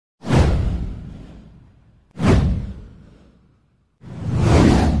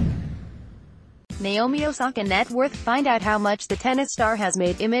Naomi Osaka net worth. Find out how much the tennis star has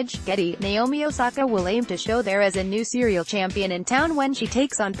made. Image, Getty. Naomi Osaka will aim to show there as a new serial champion in town when she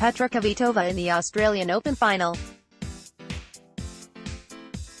takes on Petra Kvitova in the Australian Open final.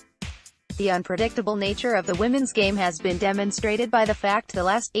 The unpredictable nature of the women's game has been demonstrated by the fact the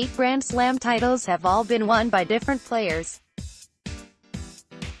last 8 Grand Slam titles have all been won by different players.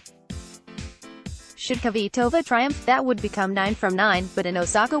 Should Kvitova triumph, that would become 9 from 9, but an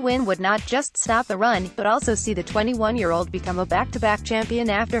Osaka win would not just stop the run, but also see the 21-year-old become a back-to-back champion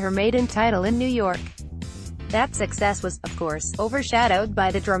after her maiden title in New York. That success was, of course, overshadowed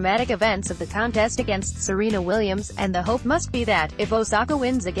by the dramatic events of the contest against Serena Williams, and the hope must be that, if Osaka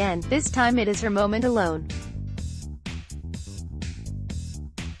wins again, this time it is her moment alone.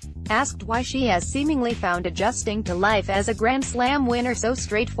 Asked why she has seemingly found adjusting to life as a Grand Slam winner so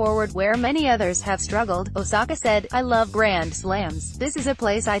straightforward where many others have struggled, Osaka said, "I love Grand Slams. This is a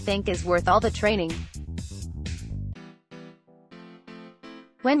place I think is worth all the training.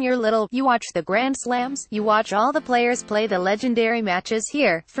 When you're little, you watch the Grand Slams, you watch all the players play the legendary matches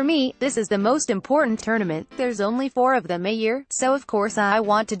here. For me, this is the most important tournament. There's only 4 of them a year, so of course I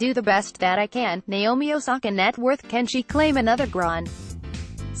want to do the best that I can." Naomi Osaka net worth. Can she claim another Grand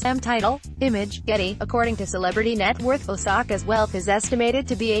Slam title? Image, Getty. According to Celebrity Net Worth, Osaka's wealth is estimated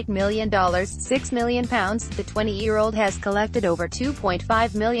to be $8 million, £6 million. The 20-year-old has collected over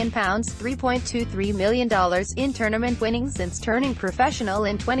 £2.5 million, $3.23 million in tournament winnings since turning professional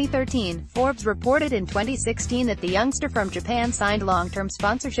in 2013. Forbes reported in 2016 that the youngster from Japan signed long-term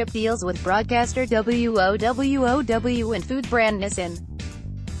sponsorship deals with broadcaster WOWOW and food brand Nissin.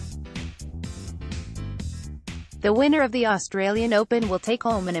 The winner of the Australian Open will take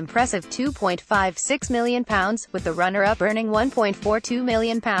home an impressive £2.56 million, with the runner-up earning £1.42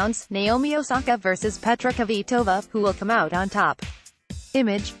 million. Naomi Osaka vs Petra Kvitova, who will come out on top?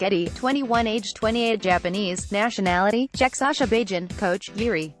 Image, Getty. 21, age 28, Japanese, nationality, Czech. Sasha Bajan, coach,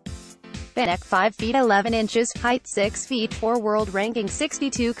 Yuri Benek. 5 feet 11 inches, height 6 feet 4, world ranking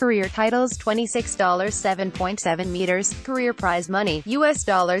 62, career titles $26, 7.7 meters, career prize money, US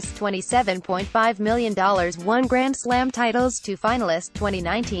dollars $27.5 million, 1 Grand Slam titles, 2 finalists,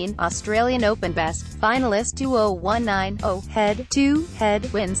 2019, Australian Open best, finalist 2019, head, 2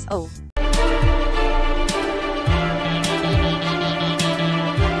 head wins,